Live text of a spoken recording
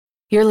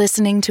You're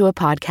listening to a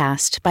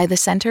podcast by the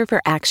Center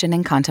for Action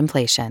and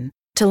Contemplation.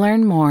 To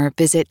learn more,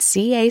 visit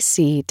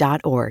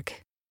cac.org.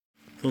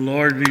 The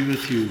Lord be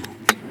with you.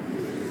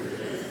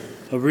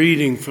 A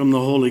reading from the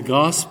Holy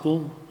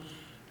Gospel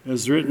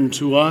as written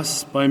to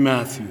us by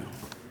Matthew.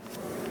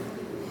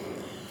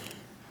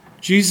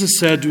 Jesus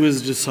said to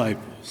his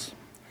disciples,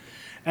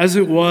 "As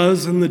it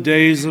was in the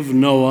days of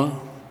Noah,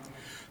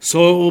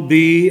 so it will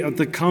be at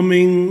the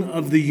coming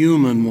of the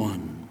human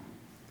one.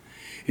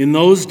 In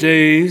those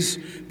days,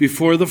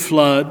 before the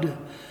flood,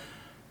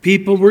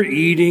 people were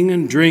eating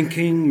and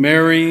drinking,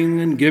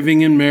 marrying and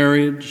giving in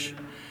marriage,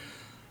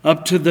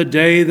 up to the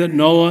day that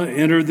Noah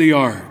entered the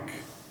ark.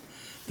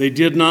 They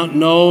did not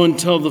know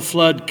until the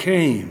flood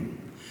came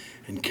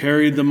and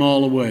carried them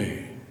all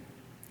away.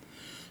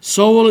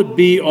 So will it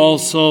be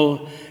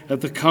also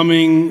at the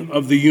coming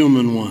of the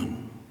human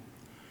one.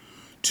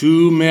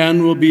 2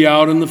 men will be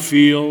out in the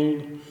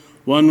field,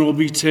 one will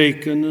be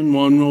taken and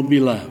one will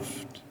be left.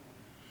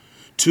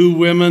 2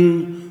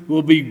 women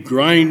will be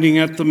grinding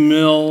at the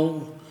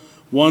mill,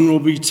 one will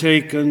be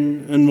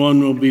taken and one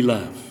will be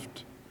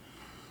left.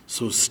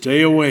 So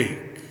stay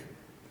awake.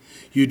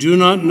 You do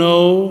not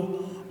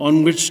know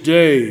on which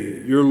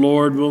day your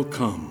Lord will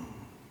come.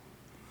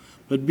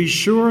 But be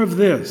sure of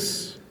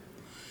this,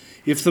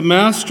 if the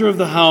master of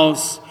the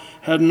house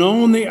had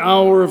known the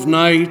hour of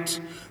night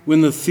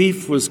when the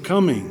thief was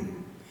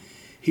coming,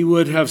 he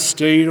would have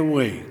stayed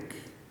awake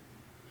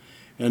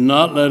and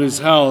not let his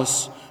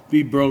house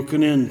be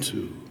broken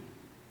into.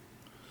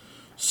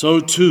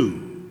 So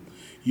too,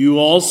 you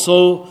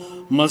also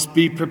must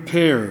be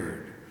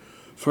prepared,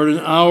 for an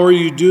hour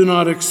you do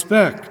not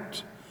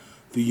expect,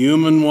 the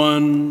human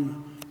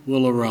one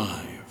will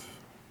arrive."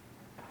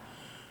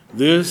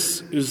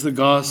 This is the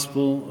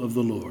gospel of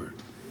the Lord.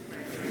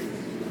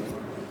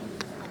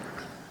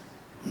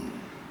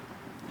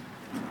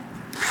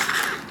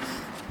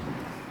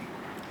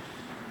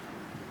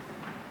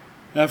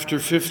 After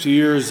 50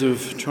 years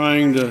of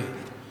trying to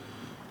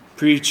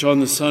preach on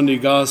the Sunday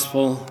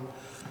gospel,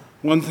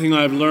 one thing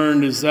I've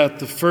learned is that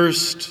the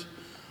first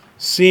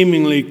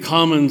seemingly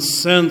common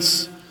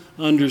sense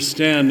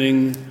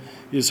understanding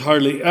is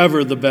hardly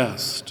ever the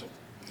best.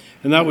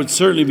 And that would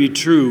certainly be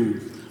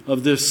true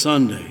of this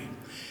Sunday.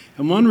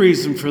 And one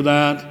reason for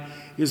that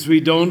is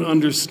we don't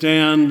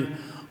understand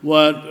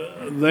what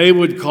they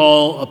would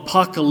call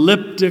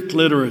apocalyptic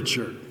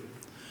literature,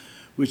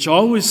 which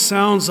always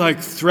sounds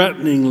like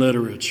threatening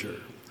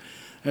literature.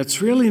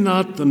 That's really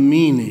not the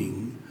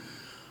meaning.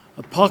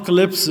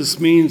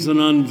 Apocalypsis means an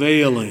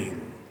unveiling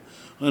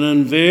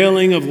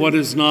of what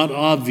is not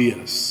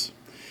obvious.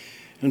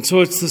 And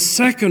so it's the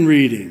second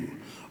reading,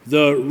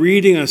 the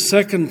reading a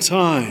second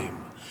time,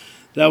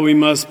 that we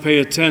must pay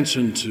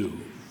attention to.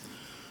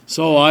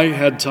 So I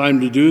had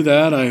time to do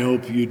that. I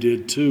hope you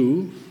did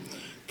too.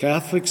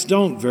 Catholics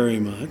don't very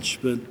much,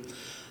 but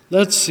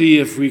let's see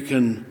if we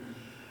can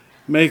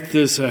make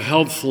this a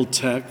helpful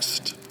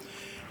text.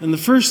 And the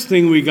first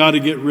thing we got to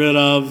get rid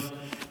of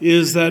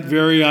is that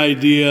very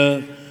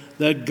idea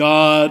that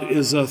God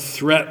is a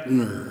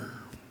threatener.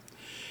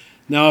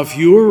 Now, if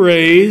you were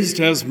raised,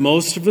 as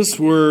most of us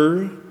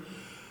were,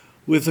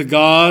 with a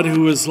God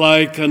who was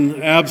like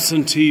an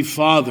absentee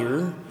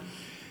father,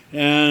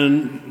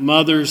 and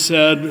mother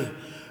said,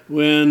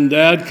 when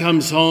dad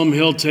comes home,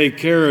 he'll take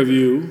care of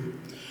you,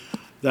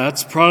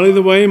 that's probably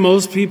the way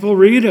most people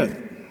read it.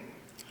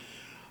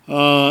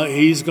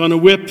 He's going to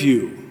whip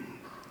you.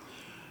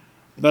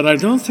 But I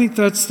don't think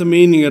that's the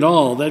meaning at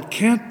all. That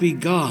can't be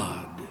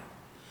God.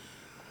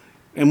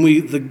 And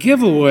the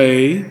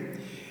giveaway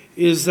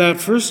is that,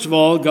 first of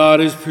all,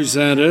 God is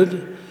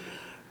presented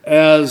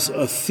as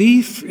a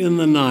thief in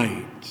the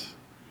night.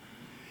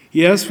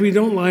 Yes, we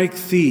don't like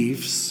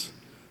thieves,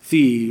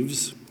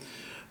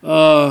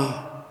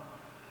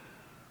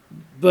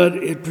 but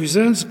it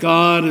presents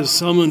God as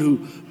someone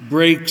who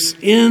breaks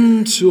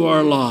into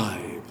our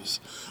lives,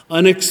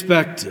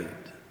 unexpected.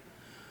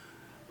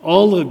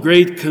 All the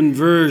great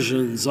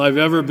conversions I've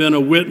ever been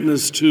a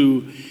witness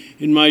to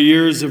in my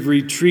years of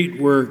retreat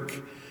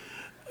work,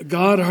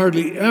 God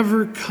hardly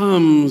ever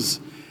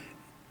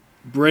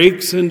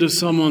breaks into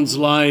someone's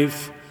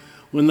life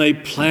when they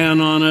plan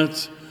on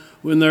it,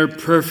 when they're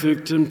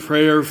perfect and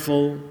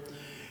prayerful.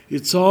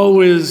 It's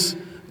always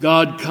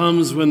God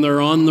comes when they're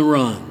on the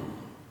run,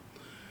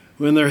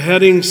 when they're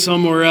heading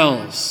somewhere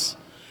else,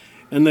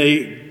 and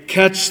they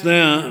catch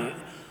them.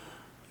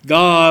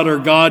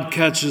 God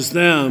catches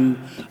them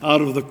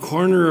out of the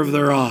corner of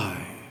their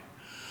eye.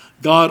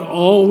 God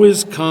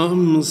always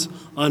comes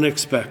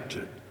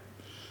unexpected.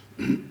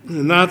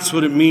 And that's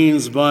what it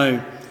means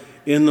by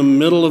in the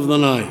middle of the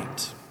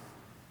night.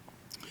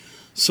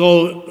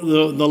 So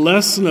the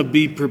lesson of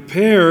be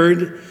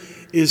prepared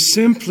is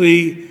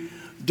simply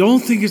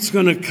don't think it's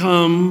going to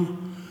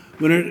come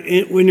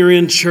when you're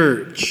in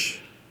church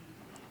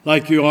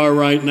like you are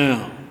right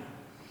now.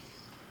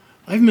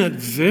 I've met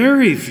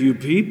very few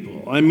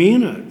people, I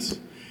mean it,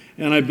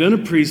 and I've been a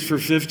priest for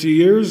 50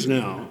 years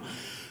now,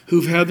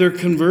 who've had their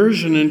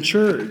conversion in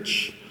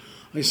church.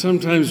 I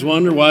sometimes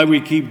wonder why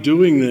we keep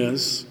doing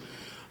this.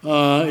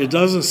 it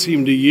doesn't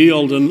seem to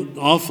yield an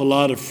awful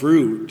lot of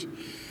fruit.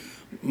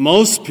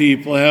 Most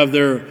people have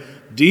their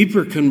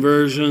deeper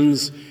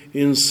conversions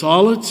in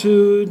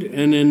solitude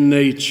and in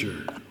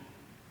nature,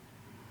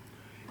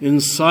 in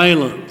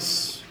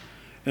silence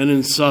and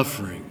in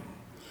suffering,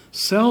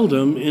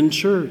 seldom in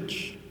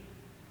church.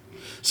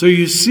 So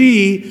you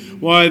see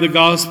why the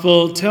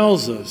gospel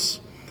tells us,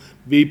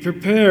 be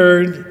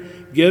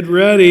prepared, get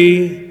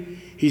ready.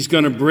 He's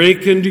going to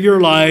break into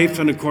your life,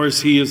 and of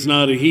course he is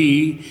not a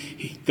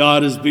he.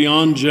 God is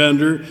beyond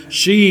gender.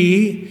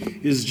 She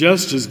is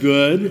just as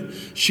good.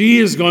 She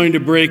is going to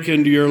break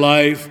into your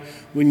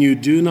life when you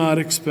do not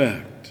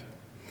expect.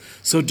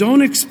 So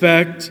don't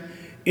expect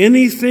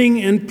anything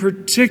in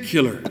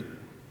particular.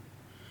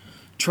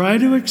 Try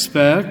to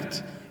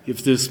expect,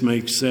 if this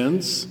makes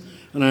sense,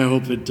 and I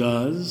hope it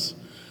does,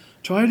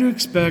 try to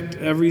expect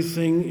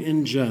everything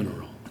in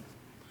general.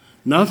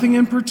 Nothing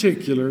in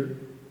particular,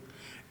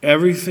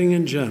 everything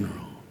in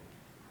general.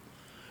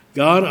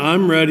 God,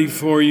 I'm ready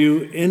for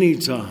you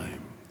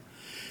anytime.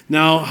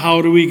 Now,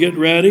 how do we get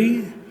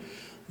ready?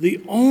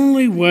 The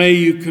only way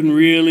you can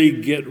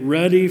really get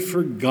ready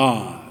for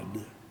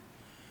God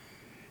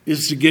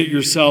is to get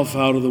yourself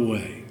out of the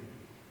way.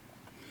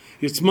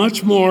 It's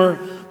much more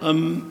a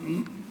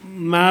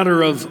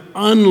matter of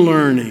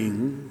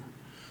unlearning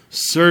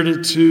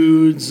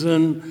certitudes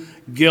and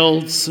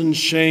guilts and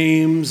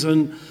shames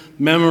and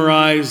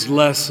memorized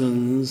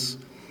lessons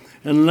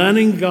and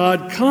letting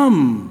God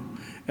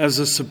come as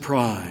a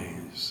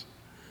surprise,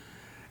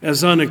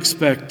 as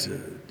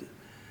unexpected,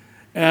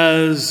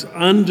 as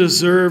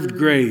undeserved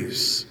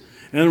grace,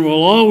 and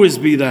will always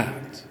be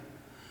that.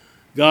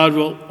 God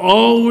will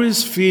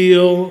always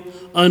feel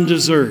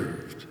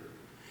undeserved.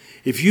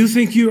 If you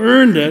think you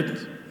earned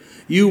it,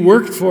 you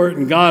worked for it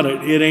and got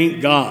it, it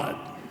ain't God.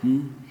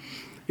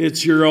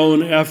 It's your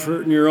own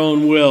effort and your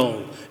own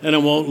will, and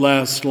it won't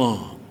last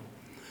long.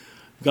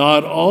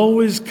 God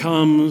always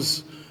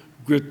comes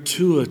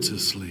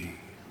gratuitously,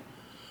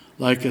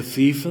 like a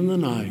thief in the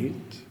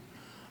night,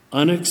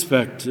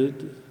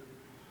 unexpected,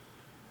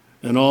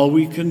 and all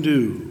we can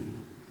do.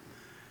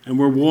 And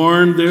we're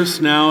warned this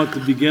now at the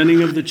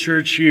beginning of the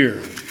church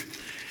year,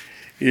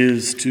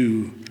 is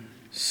to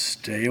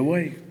stay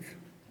awake.